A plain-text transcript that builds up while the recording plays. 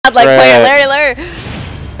godlike player, Larry Lurr.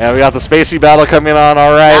 And we got the Spacey battle coming on,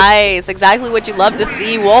 all right. Nice, exactly what you love to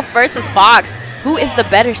see. Wolf versus Fox. Who is the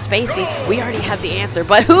better Spacey? We already have the answer,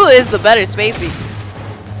 but who is the better Spacey?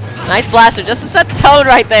 Nice blaster, just to set the tone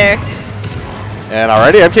right there. And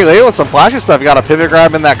already MKLeo with some flashy stuff. You got a pivot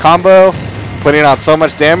grab in that combo, putting on so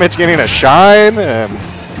much damage, getting a shine, and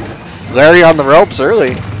Larry on the ropes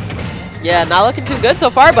early. Yeah, not looking too good so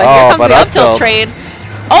far, but here comes the up tilt train.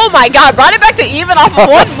 Oh my god, brought it back to even off of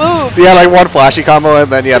one move. Yeah, like one flashy combo, and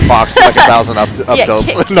then you had Fox like 1,000 up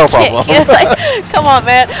tilts. No problem. Come on,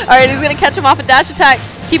 man. All right, he's going to catch him off a dash attack,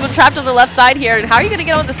 keep him trapped on the left side here. And how are you going to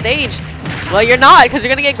get on the stage? Well, you're not, because you're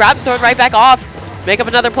going to get grabbed and thrown right back off. Make up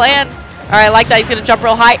another plan. All right, I like that. He's going to jump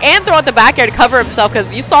real high and throw out the back air to cover himself,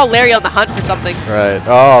 because you saw Larry on the hunt for something. Right.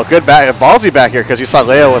 Oh, good back, ballsy back here, because you saw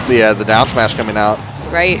Leo with the down smash coming out.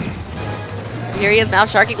 Right. Here he is now,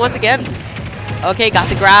 sharking once again. Okay, got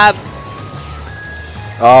the grab.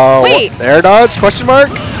 Oh, wait. Air dodge? Question mark?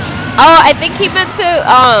 Oh, I think he meant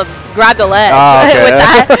to grab the ledge okay. with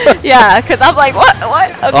that. Yeah, because I'm like, what?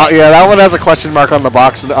 Okay. Yeah, that one has a question mark on the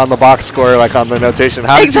box score, like on the notation.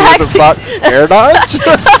 How did you use it stop? Air dodge?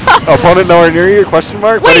 Opponent nowhere near you? Question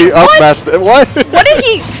mark? Wait, but he up smashed it. What? What did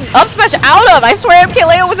he up smash out of? I swear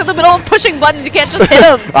MKLeo was in the middle of pushing buttons. You can't just hit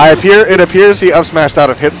him. It appears he up smashed out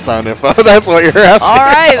of hit stun. If that's what you're asking. All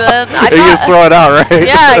right then. You just throw it out, right?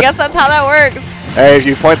 Yeah, I guess that's how that works. Hey, if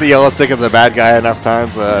you point the yellow stick at the bad guy enough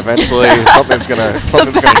times, eventually something's gonna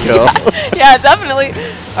kill. Yeah, definitely.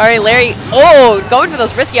 All right, Larry. Oh, going for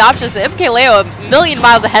those risky options. MKLeo a million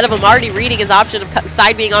miles ahead of him, already reading his option of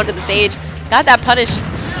side being onto the stage. Got that punish.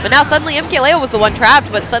 But now suddenly MKLeo was the one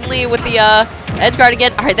trapped, but suddenly with the edge guard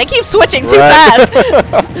again. All right, they keep switching too fast.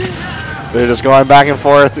 They're just going back and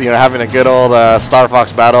forth, having a good old Star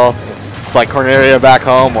Fox battle. It's like Cornelia back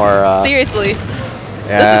home or... Seriously.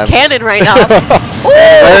 This is canon right now.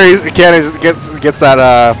 Larry Cannon gets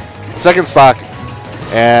that second stock,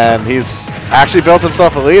 and he's actually built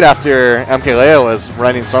himself a lead after MKLeo was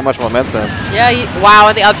running so much momentum. Yeah, wow,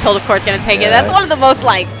 and the up tilt, of course, going to take it. That's one of the most,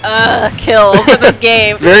 kills in this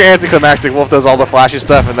game. Very anticlimactic. Wolf does all the flashy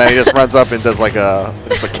stuff, and then he just runs up and does,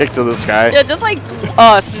 just a kick to the sky. Yeah, just like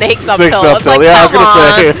Snake's up tilt. Snake's up tilt. Yeah, I was going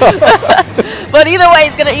to say. But either way,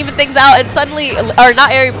 he's going to even things out, and suddenly, or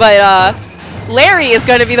not Ari, but... Larry is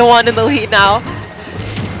going to be the one in the lead now.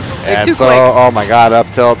 They're too quick. Oh my God, up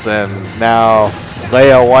tilts, and now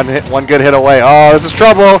Leo one good hit away. Oh, this is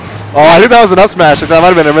trouble. Oh, I think that was an up smash. That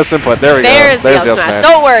might have been a misinput. There we go. There's the up smash.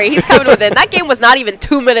 Don't worry, he's coming with it. That game was not even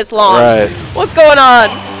 2 minutes long. Right. What's going on?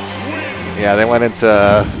 Yeah, they went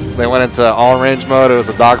into all range mode. It was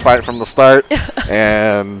a dogfight from the start,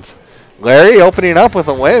 and Larry opening up with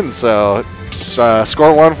a win. So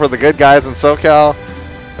score one for the good guys in SoCal.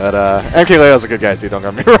 But MKLeo's a good guy too, don't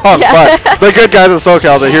get me wrong. Yeah. But the good guys in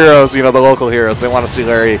SoCal, the heroes, the local heroes, they want to see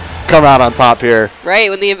Larry come out on top here. Right,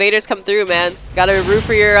 when the invaders come through, man. Got to root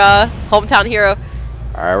for your hometown hero.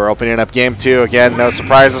 All right, we're opening up game 2. Again, no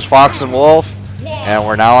surprises, Fox and Wolf. And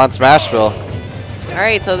we're now on Smashville. All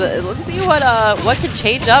right, so let's see what can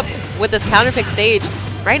change up with this counterpick stage.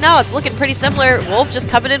 Right now, it's looking pretty similar. Wolf just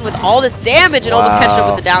coming in with all this damage and almost catching up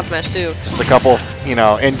with the down smash, too. Just a couple,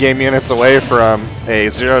 in-game units away from a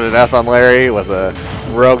 0-to-death on Larry with a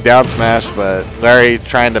rogue down smash, but Larry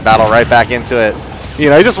trying to battle right back into it. He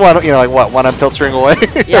just won, one up tilt string away.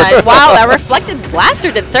 Yeah, wow, that reflected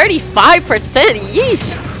blaster did 35%.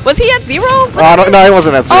 Yeesh. Was he at 0? No, he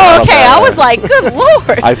wasn't at 0. Oh, okay. I was like, good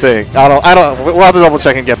lord. I think. I don't. We'll have to double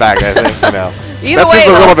check and get back. I think, Either that way,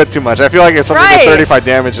 seems a little bit too much. I feel like if something gets 35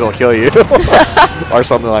 damage, it'll kill you. Or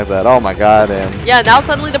something like that. Oh my god. And yeah, now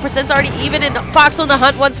suddenly the percent's already even, and Fox on the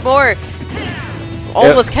hunt once more.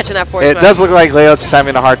 Almost catching that force. It does look like Leo's just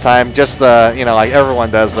having a hard time, just, like everyone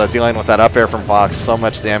does, dealing with that up air from Fox. So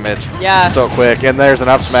much damage. Yeah. So quick. And there's an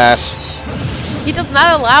up smash. He does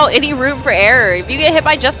not allow any room for error. If you get hit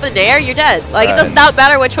by just the nair, you're dead. It does not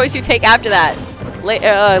matter what choice you take after that.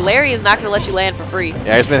 Larry is not going to let you land for free.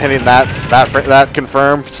 Yeah, he's been hitting that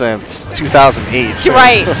confirmed since 2008.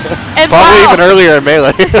 Right. And probably even earlier in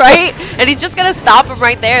Melee. Right? And he's just going to stop him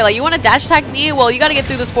right there. You want to dash attack me? Well, you got to get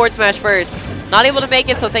through this forward smash first. Not able to make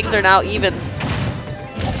it, so things are now even.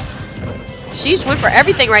 Sheesh went for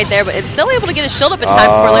everything right there, but it's still able to get his shield up in time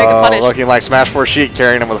before Larry can punish. Looking like Smash 4 Sheet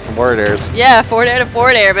carrying him with forward airs. Yeah, forward air to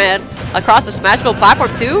forward air, man. Across the Smashville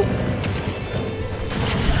platform, too.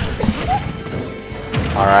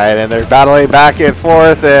 All right, and they're battling back and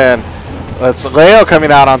forth, and it's Leo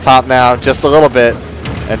coming out on top now just a little bit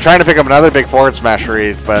and trying to pick up another big forward smash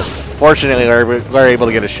read, but fortunately they're able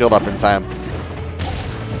to get his shield up in time.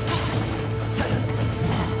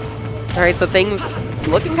 All right, so things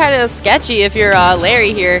looking kind of sketchy if you're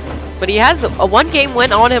Larry here. But he has a 1-game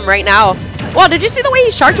win on him right now. Wow, did you see the way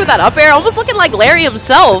he sharked with that up air? Almost looking like Larry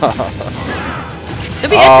himself. It'd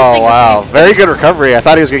be interesting to see. Very good recovery. I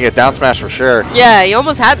thought he was going to get down smash for sure. Yeah, he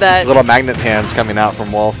almost had that. Little magnet hands coming out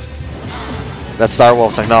from Wolf. That's Star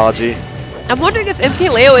Wolf technology. I'm wondering if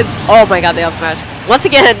MKLeo is... Oh my god, they up smash. Once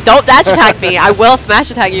again, don't dash attack me. I will smash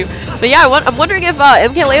attack you. But yeah, I'm wondering if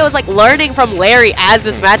MKLeo is like learning from Larry as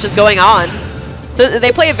this match is going on. So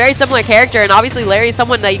they play a very similar character, and obviously Larry is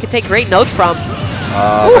someone that you can take great notes from.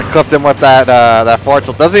 I clipped him with that forward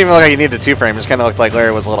tilt. Doesn't even look like he needed 2-frame. Just kind of looked like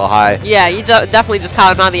Larry was a little high. Yeah, you definitely just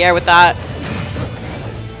caught him out of the air with that.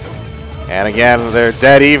 And again, they're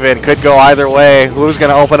dead even. Could go either way. Who's going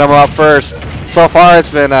to open them up first? So far, it's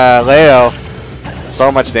been Leo.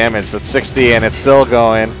 So much damage. That's 60, and it's still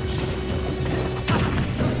going.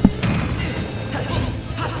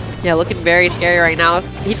 Yeah, looking very scary right now.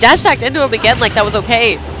 He dash attacked into him again like that was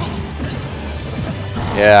okay.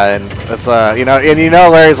 Yeah, and that's you know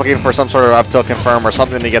Larry's looking for some sort of up tilt confirm or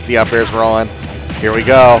something to get the up airs rolling. Here we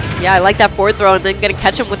go. Yeah, I like that forward throw and then gonna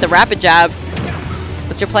catch him with the rapid jabs.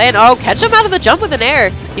 What's your plan? Oh, catch him out of the jump with an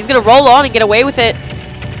air. He's gonna roll on and get away with it.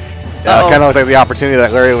 Yeah, kind of looked like the opportunity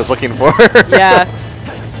that Larry was looking for. Yeah.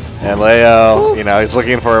 And Leo, you know, he's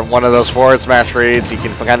looking for one of those forward smash reads. You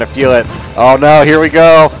can kind of feel it. Oh no, here we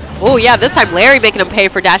go. Oh yeah, this time Larry making him pay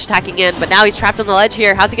for dash attacking in, but now he's trapped on the ledge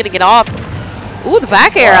here. How's he gonna get off? Ooh, the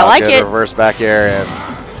back air, I like it. Reverse back air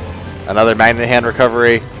and another magnet hand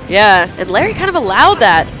recovery. Yeah, and Larry kind of allowed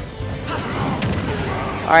that.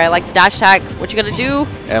 All right, I like the dash attack. What you gonna do?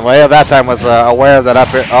 And Leo that time was aware of that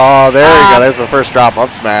up air. Oh, there you go. There's the first drop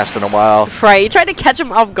up smash in a while. Right, he tried to catch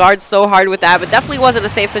him off guard so hard with that, but definitely wasn't a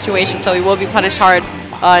safe situation, so he will be punished hard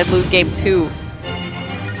and lose game 2.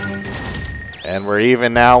 And we're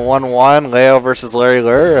even now 1-1, Leo versus Larry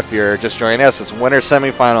Lurr. If you're just joining us, it's winter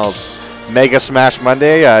semifinals. Mega Smash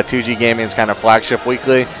Monday, 2G Gaming's kind of flagship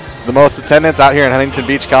weekly. The most attendance out here in Huntington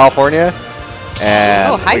Beach, California.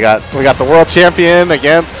 And we got the world champion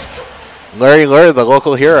against Larry Lurr, the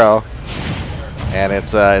local hero. And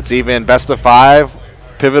it's even best of 5,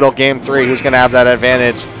 pivotal game 3. Who's going to have that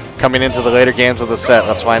advantage coming into the later games of the set?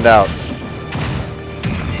 Let's find out.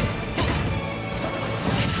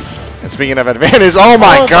 And speaking of advantage, oh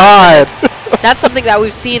my god! That's something that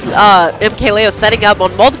we've seen MKLeo setting up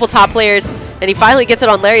on multiple top players, and he finally gets it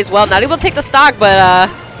on Larry as well. Not able to take the stock, but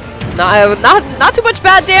not too much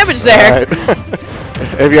bad damage there. Right.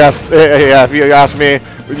 If you ask me,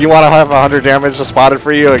 you want to have 100 damage spotted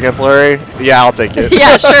for you against Larry? Yeah, I'll take it.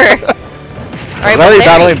 Yeah, sure. All right, Larry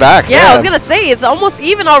battling back. Yeah, I was gonna say it's almost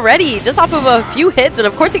even already, just off of a few hits, and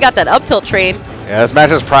of course he got that up tilt train. Yeah, this match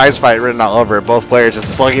has prize fight written all over it. Both players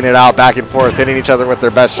just slugging it out back and forth, hitting each other with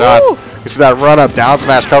their best shots. You see that run up down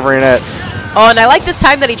smash covering it. Oh, and I like this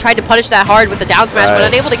time that he tried to punish that hard with the down smash, but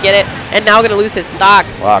unable to get it, and now going to lose his stock.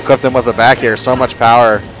 Wow, clipped him with the back here. So much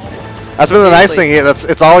power. That's been the nice thing.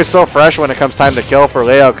 It's always so fresh when it comes time to kill for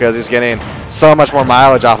Leo because he's getting so much more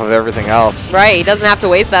mileage off of everything else. Right, he doesn't have to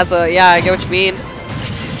waste that, so yeah, I get what you mean.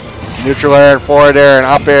 Neutral air and forward air and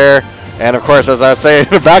up air. And of course, as I was saying,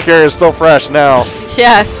 the back air is still fresh now.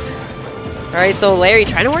 Yeah. All right, so Larry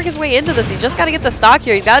trying to work his way into this. He just got to get the stock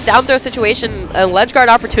here. He's got a down throw situation, a ledge guard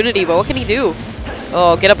opportunity, but what can he do?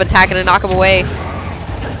 Oh, get up attacking and knock him away.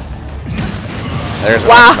 There's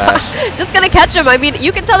wow. Just going to catch him. I mean,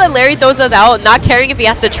 you can tell that Larry throws it out, not caring if he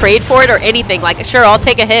has to trade for it or anything. Like, sure, I'll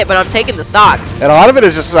take a hit, but I'm taking the stock. And a lot of it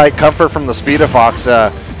is just like comfort from the speed of Fox.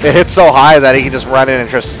 It hits so high that he can just run in and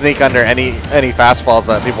just sneak under any fast falls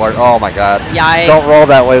that people are, oh my god. Yikes. Don't roll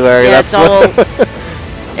that way, Larry. Yeah, don't.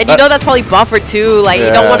 And you know that's probably buffered too. Like, you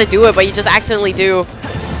don't want to do it, but you just accidentally do.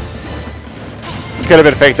 Could have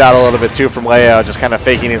been faked out a little bit too from Leo, just kind of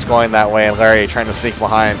faking he's going that way, and Larry trying to sneak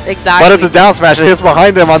behind. Exactly. But it's a down smash. It hits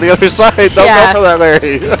behind him on the other side. Don't go for that,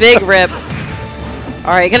 Larry. Big rip.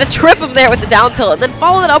 All right, gonna trip him there with the down tilt, and then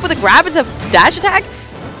follow it up with a grab into dash attack.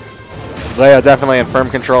 Leo definitely in firm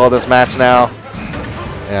control of this match now.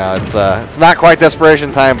 Yeah, it's not quite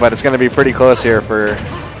desperation time, but it's going to be pretty close here for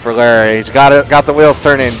Larry. He's got the wheels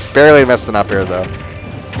turning. Barely missed an up here though.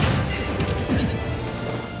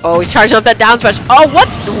 Oh, he's charging up that down smash. Oh, what?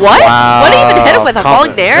 Wow. What did he even hit him with? A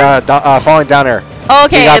falling there? Falling down air. Oh,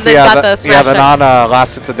 okay, and then got the smash. Yeah, the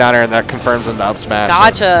non-last hits of down air, and that confirms him the up smash.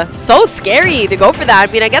 Gotcha. So scary to go for that.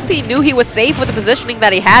 I mean, I guess he knew he was safe with the positioning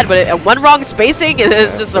that he had, but one wrong spacing, and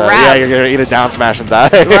it's just a wrap. Yeah, you're going to eat a down smash and die.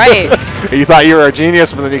 Right. You thought you were a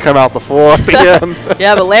genius, but then you come out the fool again.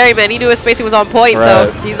 Yeah, but Larry, man, he knew his spacing was on point,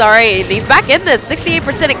 so he's all right. He's back in this.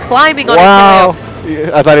 68% and climbing on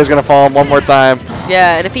MKLeo. I thought he was going to fall one more time.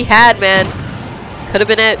 Yeah, and if he had, man, could have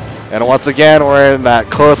been it. And once again, we're in that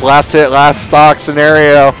close last hit, last stock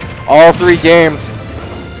scenario. All 3 games.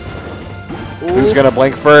 Ooh. Who's going to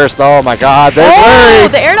blink first? Oh, my God. There's Larry.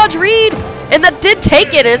 The air dodge read. And that did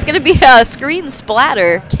take it. And it's going to be a screen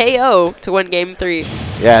splatter KO to win game 3.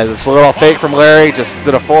 Yeah, it's a little fake from Larry. Just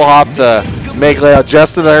did a full hop to make Leo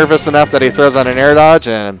just nervous enough that he throws on an air dodge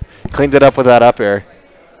and cleaned it up with that up air.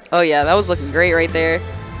 Oh, yeah. That was looking great right there.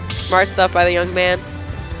 Smart stuff by the young man.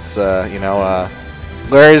 It's, you know,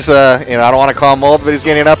 Larry's, you know, I don't want to call him old, but he's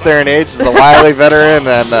getting up there in age. He's a wily veteran.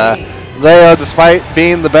 And Leo, despite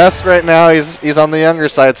being the best right now, he's on the younger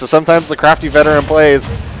side. So sometimes the crafty veteran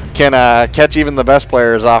plays can catch even the best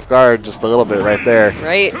players off guard just a little bit right there.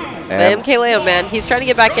 Right. The MKLeo, man, he's trying to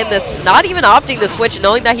get back in this, not even opting to switch,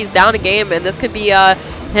 knowing that he's down a game, and this could be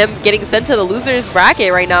him getting sent to the loser's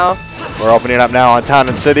bracket right now. We're opening up now on Town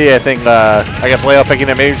and City. I think, I guess Leo picking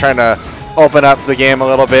it, maybe trying to open up the game a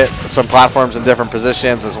little bit, some platforms in different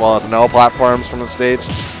positions as well as no platforms from the stage.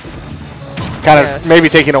 Kind of maybe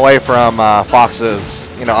taking away from Fox's,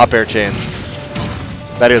 you know, up air chains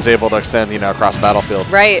that he was able to extend, you know, across battlefield.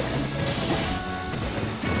 Right.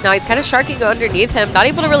 Now he's kind of sharking underneath him. Not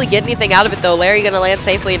able to really get anything out of it, though. Larry going to land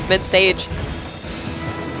safely in mid-stage.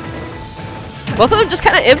 Both of them just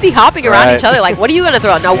kind of empty hopping around each other. Like, what are you going to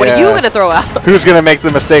throw out? Now, what are you going to throw out? Who's going to make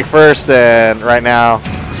the mistake first? And right now,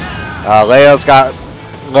 Leo's got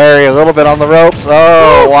Larry a little bit on the ropes.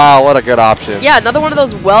 Oh, wow, what a good option. Yeah, another one of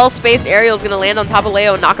those well-spaced aerials going to land on top of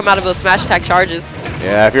Leo and knock him out of those smash attack charges.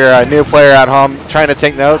 Yeah, if you're a new player at home trying to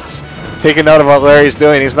take notes, take a note of what Larry's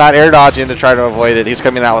doing. He's not air dodging to try to avoid it. He's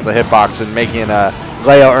coming out with the hitbox and making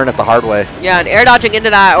Leo earn it the hard way. Yeah, and air dodging into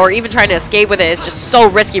that or even trying to escape with it is just so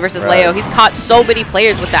risky versus Leo. He's caught so many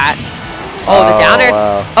players with that. Oh, the downer.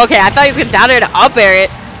 Wow. Okay, I thought he was going to downer to up air it.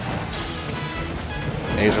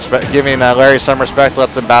 He's giving Larry some respect,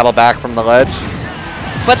 lets him battle back from the ledge.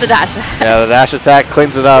 But the dash. Yeah, the dash attack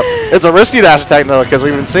cleans it up. It's a risky dash attack, though, because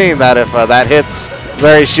we've been seeing that if that hits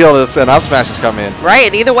Larry's shield, an up smash has come in. Right,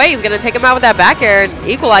 and either way, he's going to take him out with that back air and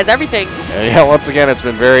equalize everything. And yeah, once again, it's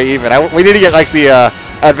been very even. We need to get, like, the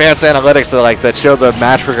advanced analytics that show the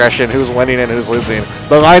match progression, who's winning and who's losing.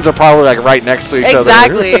 The lines are probably, like, right next to each other.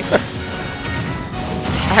 Exactly.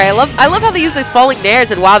 All right, I love how they use these falling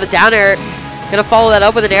nairs, and wow, the down air going to follow that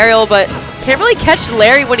up with an aerial, but can't really catch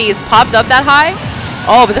Larry when he's popped up that high.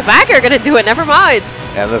 Oh, but the back air going to do it. Never mind.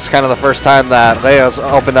 And this is kind of the first time that Leo's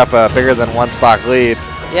opened up a bigger than 1 stock lead.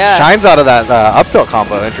 Yeah. Shines out of that up tilt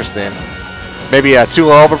combo. Interesting. Maybe too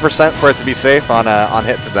low of a percent for it to be safe on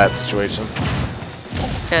hit for that situation.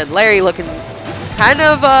 And Larry looking kind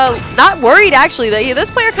of not worried, actually. This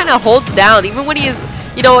player kind of holds down. Even when he's,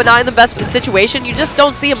 you know, not in the best situation, you just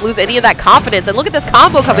don't see him lose any of that confidence. And look at this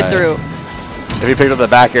combo coming through. If he picked up the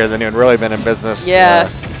back air, then he would really been in business. Yeah.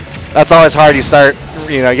 That's always hard. You start,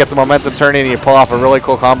 you know, you get the momentum turning and you pull off a really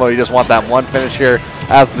cool combo. You just want that one finish here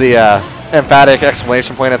as the emphatic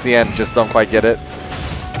exclamation point at the end. Just don't quite get it.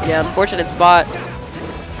 Yeah, unfortunate spot.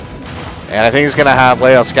 And I think he's going to have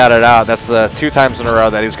Leo scouted out. That's 2 times in a row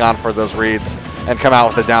that he's gone for those reads and come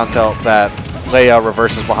out with a down tilt that Leo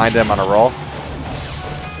reverses behind him on a roll.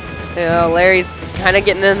 Yeah, Larry's kind of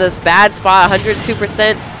getting in this bad spot,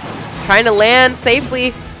 102%. Trying to land safely.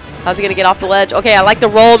 How's he going to get off the ledge? Okay, I like the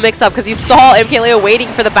roll mix-up because you saw MKLeo waiting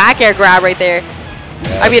for the back air grab right there.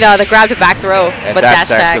 Yes. I mean, the grab to back throw, and but dash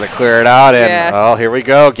attack. Going to clear it out, and oh, here we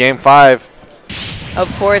go, game 5.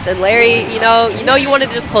 Of course, and Larry, you know you wanted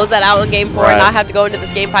to just close that out in game 4 and not have to go into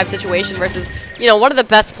this game 5 situation versus, you know, one of the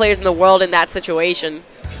best players in the world in that situation.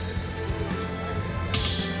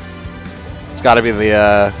 It's got to be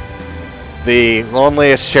the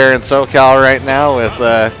loneliest chair in SoCal right now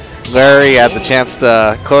with Larry had the chance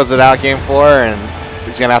to close it out game 4, and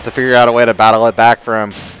he's going to have to figure out a way to battle it back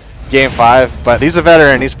from game 5. But he's a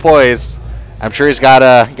veteran. He's poised. I'm sure he's got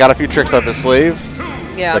a few tricks up his sleeve.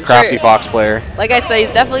 Yeah, the crafty Fox player. Like I said,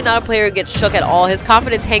 he's definitely not a player who gets shook at all. His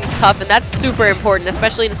confidence hangs tough, and that's super important,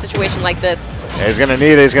 especially in a situation like this. Yeah, he's going to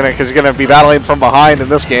need it. Because he's going to be battling from behind in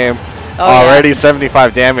this game. Oh, already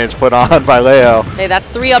 75 damage put on by Leo. Hey, that's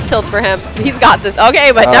 3 up tilts for him. He's got this.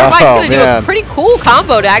 Okay, but never mind. He's going to do a pretty cool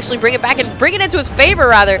combo to actually bring it back and bring it into his favor,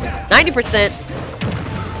 rather. 90%.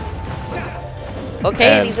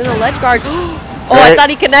 Okay, and he's in the ledge guard. Oh, I thought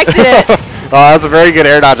he connected it. Oh, that's a very good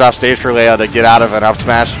air dodge off stage for Leo to get out of an up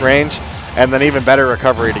smash range. And then even better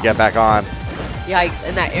recovery to get back on. Yikes,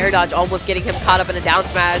 and that air dodge almost getting him caught up in a down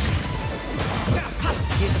smash.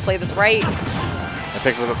 He needs to play this right. It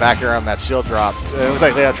picks up a back air on that shield drop. It looked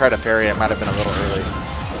like Leo tried to parry. It might have been a little early.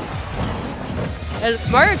 And a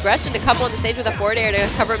smart aggression to come on the stage with a forward air to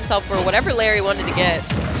cover himself for whatever Larry wanted to get.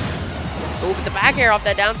 Oh, but the back air off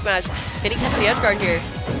that down smash. Can he catch the edge guard here?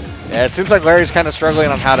 Yeah, it seems like Larry's kind of struggling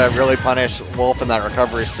on how to really punish Wolf in that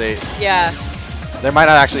recovery state. Yeah. There might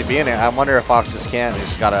not actually be in it. I wonder if Fox just can. He's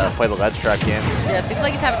just got to play the ledge trap game. Yeah, it seems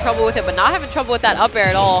like he's having trouble with it, but not having trouble with that up air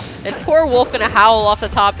at all. And poor Wolf going to howl off the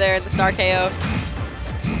top there in the star KO.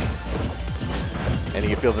 And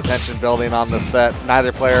you can feel the tension building on this set.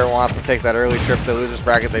 Neither player wants to take that early trip to the losers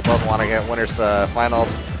bracket. They both want to get winners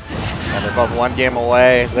finals. And they're both one game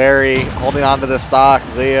away. Larry holding on to the stock.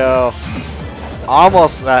 Leo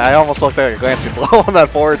almost, I almost looked like a glancing blow on that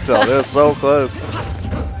forward tilt. It was so close.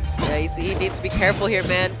 Yeah, he needs to be careful here,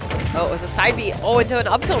 man. Oh, it's a side B. Oh, into an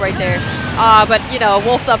up tilt right there. But, you know,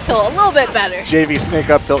 Wolf's up tilt a little bit better. JV snake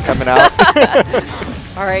up tilt coming out.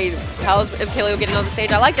 All right, how's MKLeo getting on the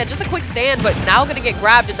stage? I like that. Just a quick stand, but now going to get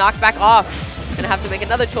grabbed and knocked back off. Going to have to make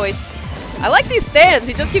another choice. I like these stands.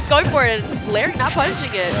 He just keeps going for it, and Larry not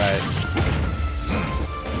punishing it. Right.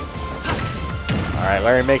 All right,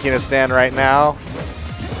 Larry making a stand right now.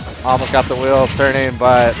 Almost got the wheels turning,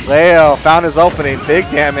 but Leo found his opening. Big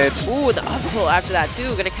damage. Ooh, the up tilt after that,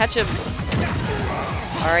 too. Going to catch him.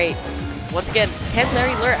 All right. Once again, can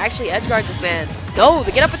Larry Lurr actually edge guard this man? No,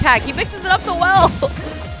 the get up attack. He mixes it up so well.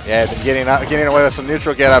 Yeah, been getting away with some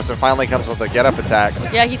neutral get ups and finally comes with a get up attack.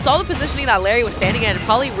 Yeah, he saw the positioning that Larry was standing in and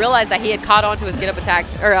probably realized that he had caught on to his get up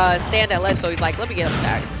attacks or stand at ledge, so he's like, let me get up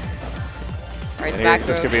attack. All right, the back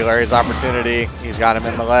this throw. could be Larry's opportunity. He's got him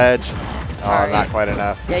in the ledge. Oh, right. Not quite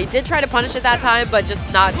enough. Yeah, he did try to punish it that time, but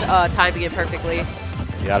just not timing it perfectly.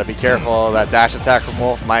 You got to be careful. That dash attack from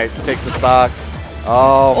Wolf might take the stock.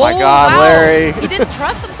 Oh my God, wow. Larry. He didn't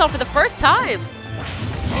trust himself for the first time.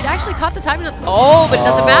 He'd actually caught the timing. Oh, but it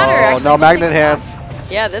doesn't matter. Actually, no magnet hands.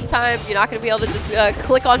 Yeah, this time you're not going to be able to just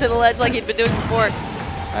click onto the ledge like you'd been doing before.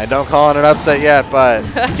 I don't call it an upset yet, but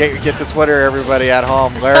get to Twitter, everybody at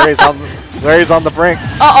home. Larry's on the brink.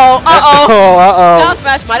 Uh-oh, uh-oh. Uh-oh. Down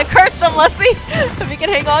smash might have cursed him. Let's see if he can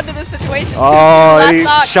hang on to this situation. Oh, he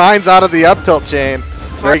shines out of the up tilt chain.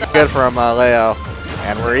 Smart Very good from Leo.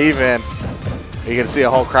 And we're even. You can see a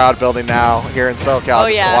whole crowd building now here in SoCal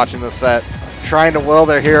just watching this set. Trying to will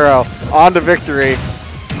their hero on to victory.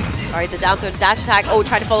 All right, the down throw dash attack. Oh,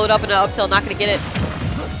 trying to follow it up in an up tilt. Not going to get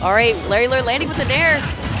it. All right, Larry Lurr landing with the nair.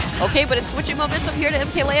 Okay, but it's switching momentum here to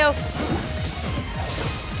MKLeo.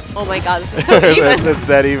 Oh my God, this is so even. It's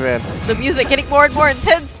dead even. The music getting more and more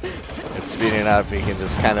intense. It's speeding up. You can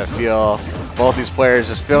just kind of feel both these players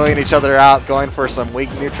just filling each other out, going for some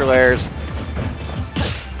weak neutral airs.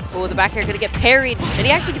 Oh, the back air going to get parried. And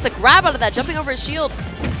he actually gets a grab out of that, jumping over his shield.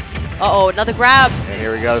 Uh-oh, another grab. And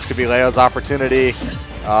here we go. This could be Leo's opportunity.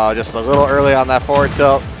 Just a little early on that forward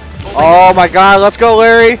tilt. Oh my God, let's go,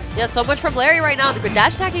 Larry. Yeah, so much from Larry right now. They're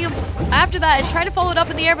dash attacking him after that and trying to follow it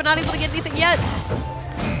up in the air, but not able to get anything yet.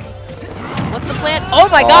 What's the plan? Oh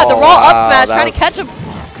my God, the raw up smash, trying to catch him.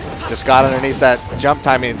 Just got underneath that jump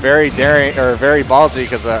timing. Very daring, or very ballsy,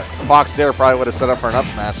 because Fox Dare probably would have set up for an up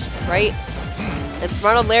smash. Right. And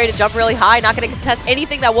smart on Larry to jump really high, not going to contest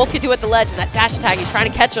anything that Wolf can do at the ledge. And that dash attack, he's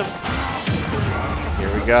trying to catch him.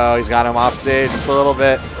 Here we go. He's got him off stage just a little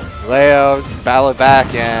bit. Leo battle it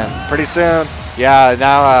back, and pretty soon, yeah,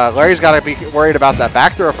 now Larry's got to be worried about that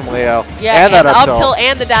back throw from Leo. Yeah, and that up tilt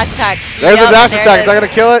and the dash attack. There's a dash attack. Is that going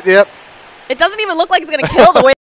to kill it? Yep. It doesn't even look like it's going to kill the way